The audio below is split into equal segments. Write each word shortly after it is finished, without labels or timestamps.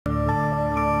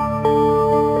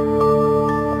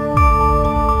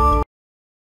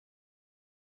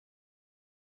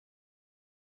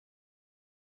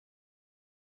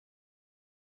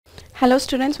Hello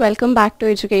students, welcome back to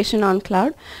Education on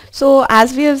Cloud. So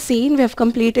as we have seen, we have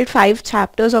completed 5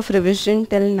 chapters of revision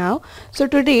till now. So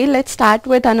today let's start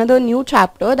with another new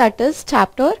chapter, that is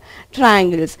chapter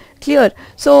triangles. Clear?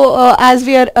 So as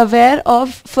we are aware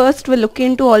of, first we'll look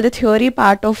into all the theory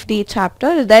part of the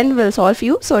chapter, then we'll solve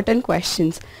few certain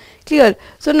questions. Clear?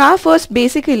 So now first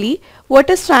basically, what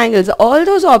is triangles? All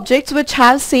those objects which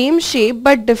have same shape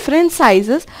but different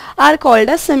sizes are called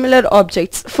as similar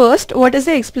objects. First, what is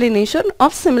the explanation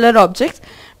of similar objects?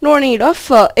 No need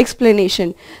of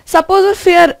explanation. Suppose if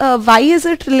here why is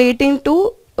it relating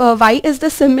to why is the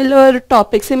similar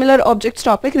objects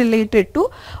topic related to,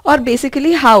 or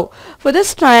basically how? For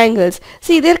this triangles,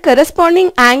 see their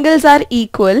corresponding angles are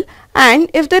equal and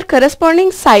if their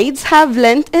corresponding sides have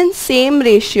length in same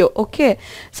ratio. Okay,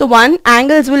 so one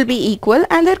angles will be equal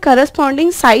and their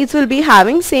corresponding sides will be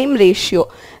having same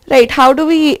ratio, right? How do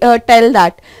we tell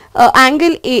that?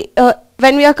 Angle A,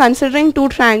 when we are considering two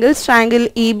triangles, triangle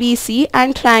ABC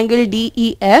and triangle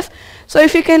DEF. So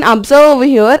if you can observe over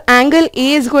here, angle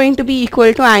A is going to be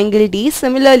equal to angle D.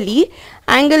 Similarly,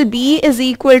 angle B is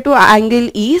equal to angle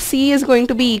E. C is going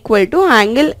to be equal to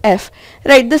angle F.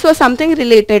 Right, this was something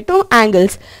related to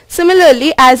angles.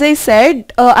 Similarly, as I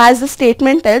said, as the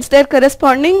statement tells, their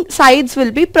corresponding sides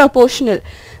will be proportional.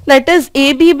 That is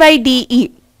AB by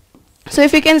DE. So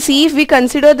if you can see, if we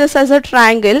consider this as a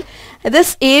triangle,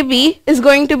 this AB is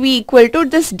going to be equal to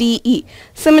this DE.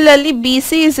 Similarly,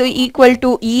 BC is equal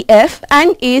to EF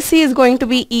and AC is going to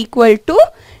be equal to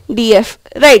DF.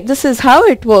 Right, this is how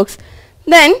it works.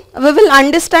 Then we will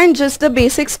understand just the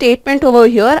basic statement over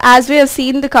here. As we have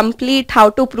seen the complete how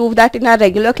to prove that in our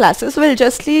regular classes, we'll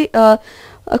just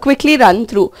quickly run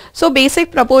through. So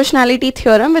basic proportionality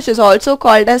theorem, which is also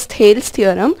called as Thales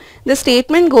Theorem, the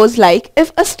statement goes like,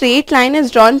 if a straight line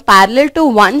is drawn parallel to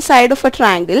one side of a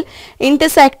triangle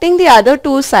intersecting the other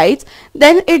two sides,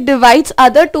 then it divides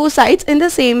other two sides in the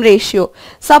same ratio.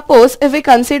 Suppose if we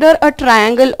consider a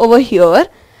triangle over here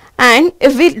and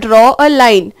if we draw a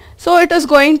line, so it is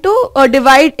going to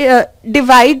divide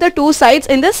the two sides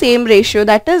in the same ratio.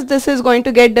 That is, this is going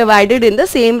to get divided in the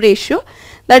same ratio.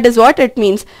 That is what it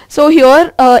means. So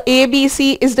here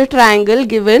ABC is the triangle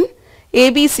given,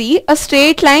 ABC, a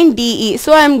straight line DE.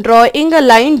 So I am drawing a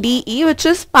line DE which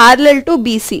is parallel to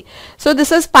BC. So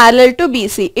this is parallel to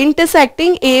BC,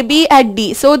 intersecting AB at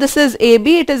D. So this is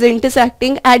AB, it is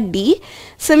intersecting at D.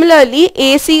 Similarly,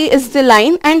 AC is the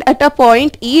line and at a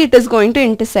point E it is going to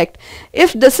intersect.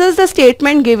 If this is the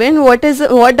statement given, what does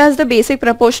the basic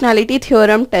proportionality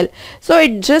theorem tell? So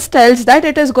it just tells that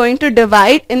it is going to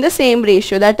divide in the same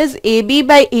ratio, that is AB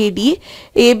by AD,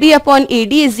 AB upon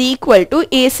AD is equal to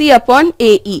AC upon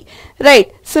AE.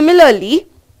 Right. Similarly,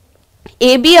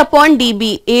 AB upon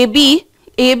DB,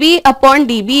 AB upon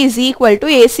DB is equal to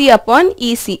AC upon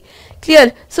EC.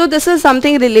 Clear? So this is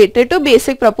something related to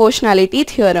basic proportionality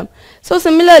theorem. So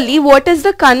similarly, what is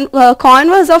the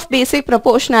converse of basic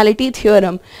proportionality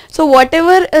theorem? So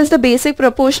whatever is the basic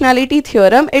proportionality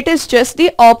theorem, it is just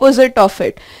the opposite of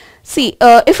it. See,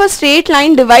 if a straight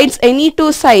line divides any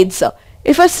two sides,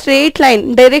 if a straight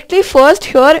line directly, first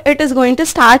here it is going to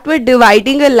start with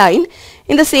dividing a line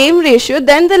in the same ratio,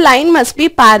 then the line must be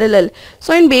parallel.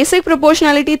 So in basic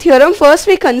proportionality theorem, first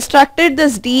we constructed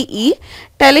this DE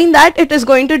telling that it is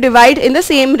going to divide in the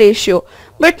same ratio.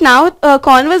 But now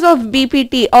converse of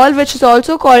BPT, or which is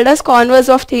also called as converse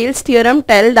of Thales theorem,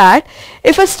 tell that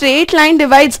if a straight line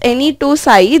divides any two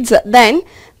sides, then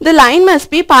the line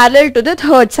must be parallel to the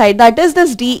third side. That is,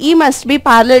 this DE must be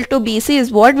parallel to BC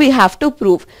is what we have to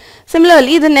prove.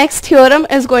 Similarly, the next theorem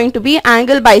is going to be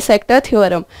Angle Bisector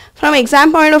Theorem. From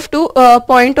exam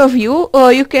point of view,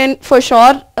 you can for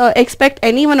sure expect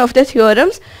any one of the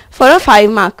theorems for a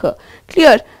 5-marker.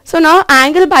 Clear? So now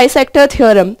Angle Bisector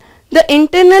Theorem. The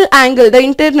internal angle,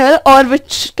 or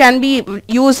which can be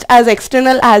used as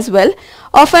external as well,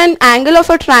 of an angle of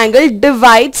a triangle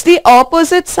divides the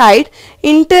opposite side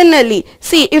internally.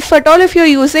 See, if at all if you are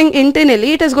using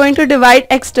internally, it is going to divide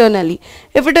externally.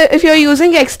 If you are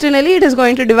using externally, it is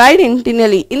going to divide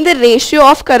internally in the ratio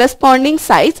of corresponding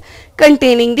sides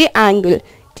containing the angle.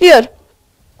 Clear?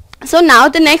 So now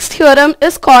the next theorem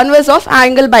is converse of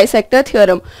Angle Bisector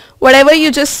Theorem. Whatever you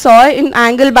just saw in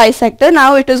angle bisector,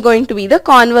 now it is going to be the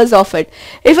converse of it.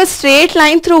 If a straight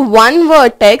line through one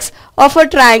vertex of a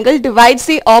triangle divides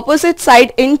the opposite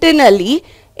side internally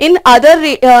in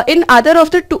the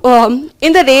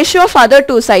ratio of other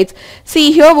two sides.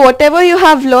 See here, whatever you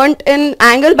have learnt in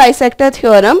Angle Bisector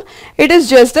Theorem, it is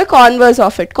just the converse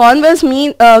of it. Converse,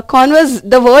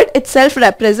 the word itself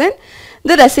represents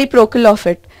the reciprocal of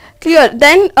it. Clear.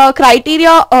 Then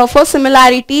criteria for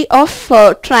similarity of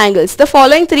triangles. The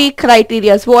following three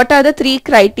criteria. What are the three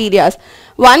criteria?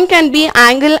 One can be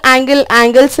angle, angle,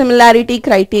 angle similarity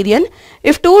criterion.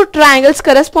 If two triangles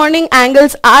corresponding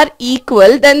angles are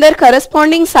equal, then their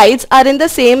corresponding sides are in the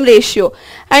same ratio,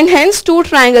 and hence two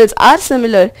triangles are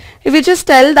similar. If we just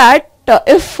tell that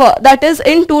if that is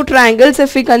in two triangles,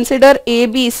 if we consider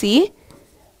ABC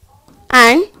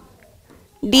and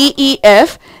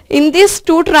DEF, in these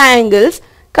two triangles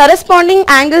corresponding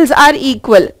angles are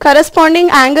equal. Corresponding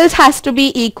angles has to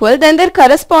be equal, then their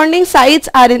corresponding sides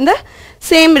are in the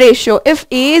same ratio. If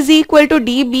A is equal to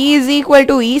D, B is equal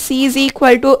to E, C is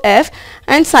equal to F,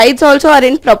 and sides also are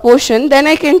in proportion, then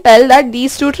I can tell that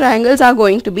these two triangles are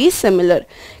going to be similar.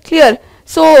 Clear?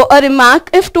 So a remark,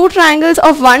 if two triangles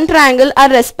of one triangle are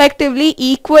respectively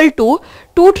equal to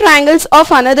two triangles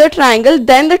of another triangle,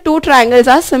 then the two triangles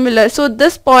are similar. So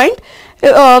this point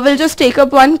we'll just take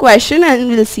up one question and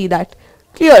we'll see that.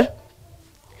 Clear?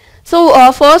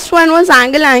 So first one was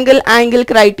angle, angle, angle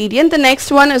criterion. The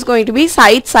next one is going to be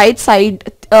side, side,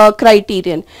 side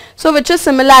criterion. So which is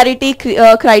similarity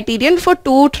criterion for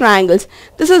two triangles.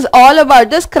 This is all about,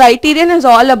 this criterion is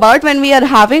all about when we are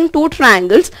having two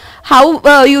triangles,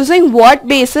 how using what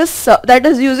basis, that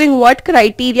is using what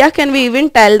criteria can we even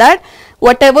tell that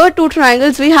whatever two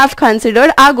triangles we have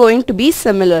considered are going to be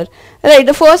similar. Right,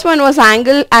 the first one was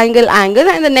angle, angle, angle,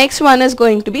 and the next one is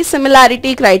going to be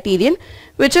similarity criterion,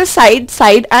 which is side,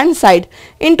 side and side.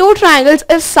 In two triangles,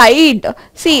 if side,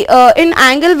 see in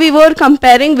angle we were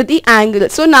comparing with the angle.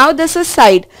 So now this is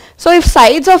side. So if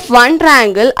sides of one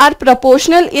triangle are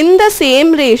proportional in the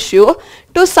same ratio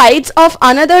to sides of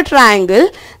another triangle,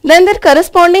 then their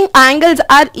corresponding angles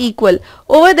are equal.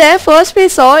 Over there first we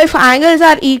saw if angles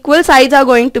are equal, sides are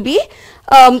going to be,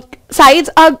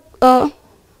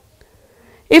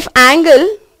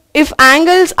 if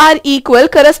angles are equal,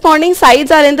 corresponding sides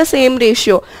are in the same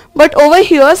ratio. But over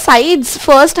here sides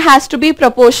first has to be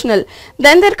proportional,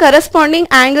 then their corresponding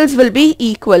angles will be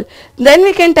equal. Then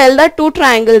we can tell that two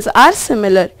triangles are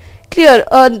similar. Clear?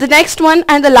 The next one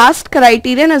and the last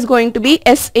criterion is going to be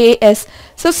SAS.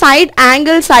 So side,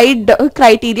 angle, side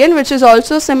criterion, which is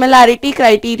also similarity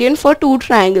criterion for two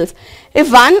triangles.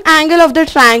 If one angle of the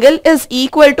triangle is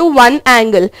equal to one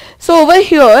angle, so over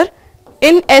here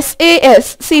in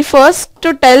SAS, see first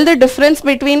to tell the difference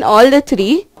between all the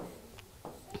three,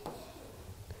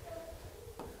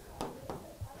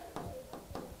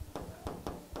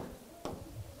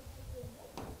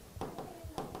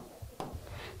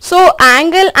 so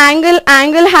angle, angle,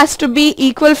 angle has to be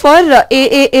equal for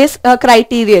AAS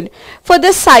criterion. For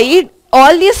the side,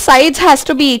 all these sides has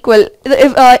to be equal.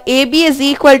 If AB is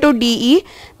equal to DE,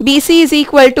 BC is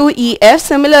equal to EF,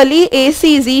 similarly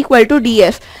AC is equal to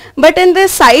DF. But in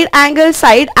this side, angle,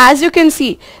 side, as you can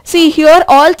see here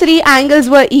all three angles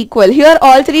were equal, here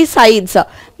all three sides,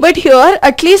 but here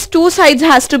at least two sides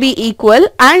has to be equal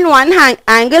and one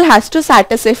angle has to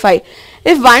satisfy.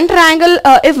 If one triangle,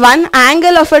 if one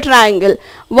angle of a triangle,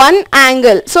 one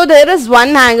angle, so there is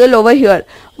one angle over here,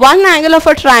 one angle of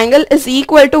a triangle is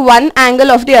equal to one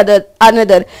angle of the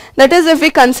another. That is, if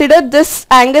we consider this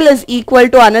angle is equal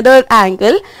to another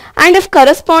angle, and if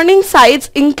corresponding sides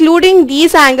including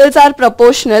these angles are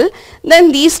proportional,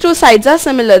 then these two sides are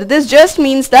similar. This just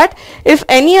means that if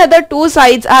any other two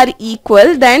sides are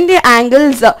equal, then the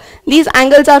angles, these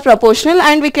angles are proportional,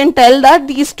 and we can tell that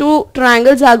these two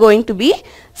triangles are going to be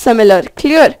similar.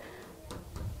 Clear?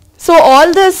 So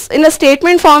all this in a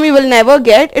statement form you will never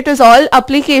get. It is all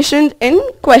application in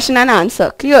question and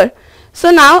answer. Clear? So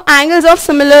now angles of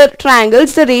similar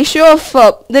triangles, the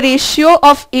ratio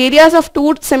of areas of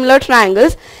two similar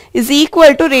triangles is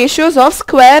equal to ratios of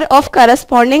square of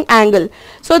corresponding angle.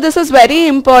 So this is very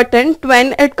important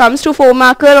when it comes to 4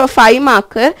 marker or 5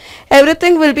 marker.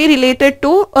 Everything will be related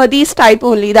to these type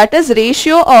only, that is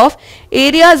ratio of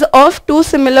areas of two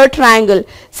similar triangle.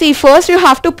 See, first you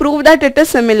have to prove that it is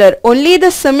similar. Only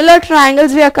the similar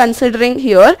triangles we are considering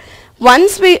here.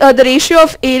 Once we the ratio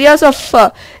of areas of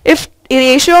if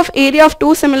ratio of area of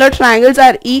two similar triangles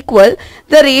are equal,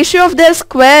 the ratio of their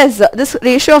squares, this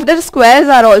ratio of their squares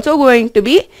are also going to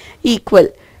be equal.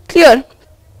 Clear?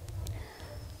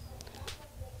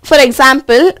 For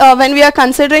example, when we are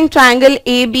considering triangle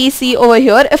ABC over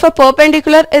here, if a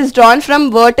perpendicular is drawn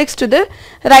from vertex to the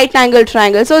right angle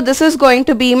triangle, so this is going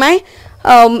to be my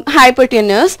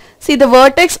hypotenuse. See, the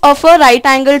vertex of a right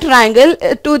angle triangle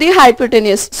to the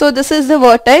hypotenuse. So this is the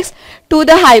vertex to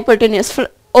the hypotenuse.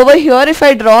 Over here if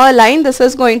I draw a line, this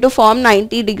is going to form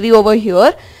 90 degree over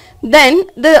here. then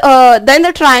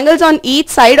the triangles on each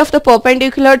side of the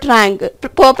perpendicular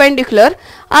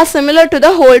are similar to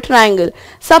the whole triangle.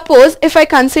 Suppose if I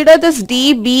consider this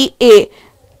DBA,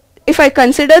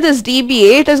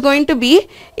 it is going to be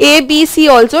ABC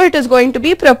also, it is going to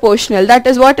be proportional. That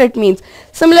is what it means.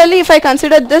 Similarly, if I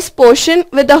consider this portion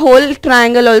with the whole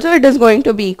triangle also, it is going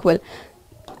to be equal.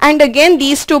 And again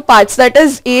these two parts, that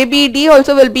is ABD,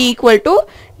 also will be equal to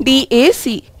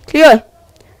DAC. Clear?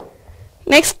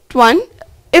 Next one,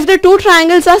 if the two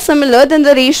triangles are similar, then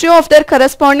the ratio of their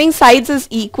corresponding sides is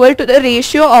equal to the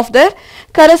ratio of their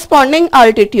corresponding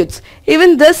altitudes.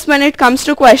 Even this, when it comes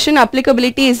to question,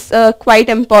 applicability is quite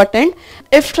important.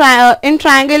 If in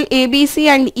triangle ABC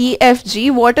and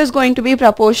EFG, what is going to be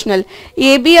proportional?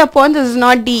 AB upon, this is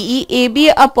not DE, AB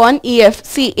upon EF.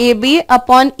 See, AB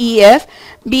upon EF,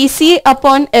 BC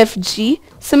upon FG.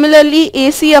 Similarly,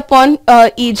 AC upon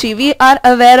EG, we are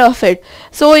aware of it.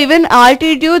 So even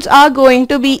altitudes are going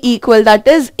to be equal, that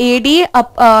is AD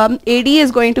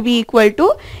is going to be equal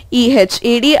to EH,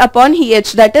 AD upon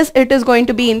EH, that is it is going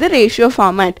to be in the ratio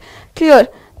format. Clear?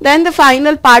 Then the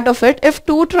final part of it, if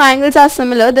two triangles are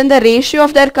similar, then the ratio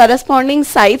of their corresponding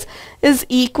sides is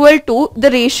equal to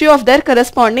the ratio of their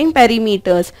corresponding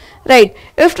perimeters. Right?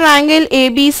 If triangle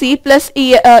ABC plus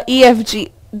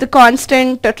EFG, the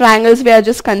constant triangles we are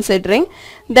just considering,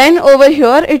 then over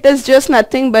here it is just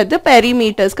nothing but the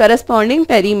perimeters, corresponding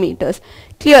perimeters.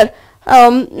 Clear?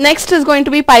 Next is going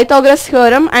to be Pythagoras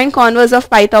theorem and converse of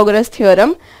Pythagoras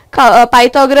theorem.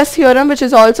 Pythagoras theorem, which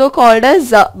is also called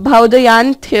as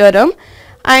Bhaudhayan theorem,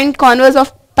 and converse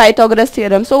of Pythagoras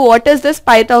theorem. So what is this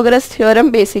Pythagoras theorem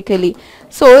basically?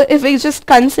 So if we just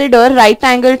consider right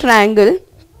angle triangle,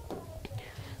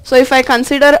 so if I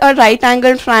consider a right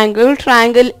angle triangle,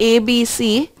 triangle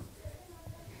ABC,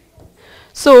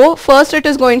 so first it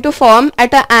is going to form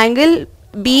at an angle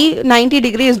B 90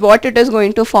 degrees, what it is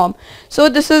going to form. So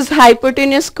this is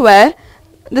hypotenuse square,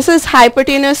 this is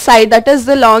hypotenuse side, that is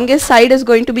the longest side is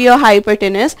going to be your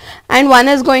hypotenuse, and one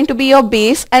is going to be your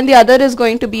base and the other is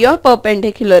going to be your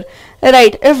perpendicular.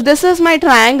 Right, if this is my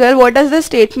triangle, what does the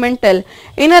statement tell?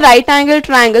 In a right angle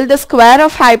triangle, the square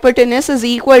of hypotenuse is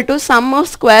equal to sum of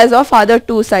squares of other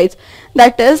two sides.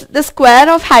 That is, the square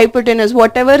of hypotenuse,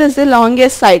 whatever is the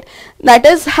longest side, that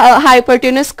is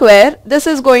hypotenuse square, this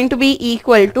is going to be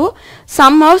equal to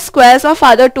sum of squares of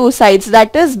other two sides,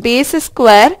 that is base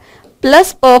square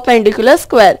plus perpendicular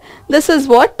square. This is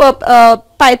what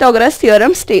Pythagoras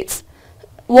theorem states.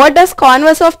 What does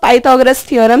converse of Pythagoras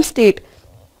theorem state?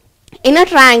 In a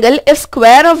triangle, if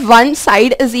square of one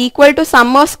side is equal to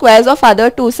sum of squares of other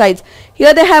two sides,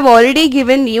 here they have already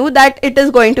given you that it is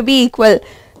going to be equal.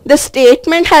 The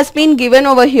statement has been given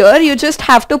over here, you just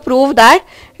have to prove that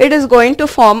it is going to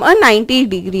form a 90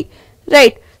 degree.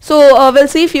 Right. So we'll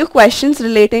see a few questions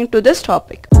relating to this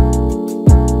topic.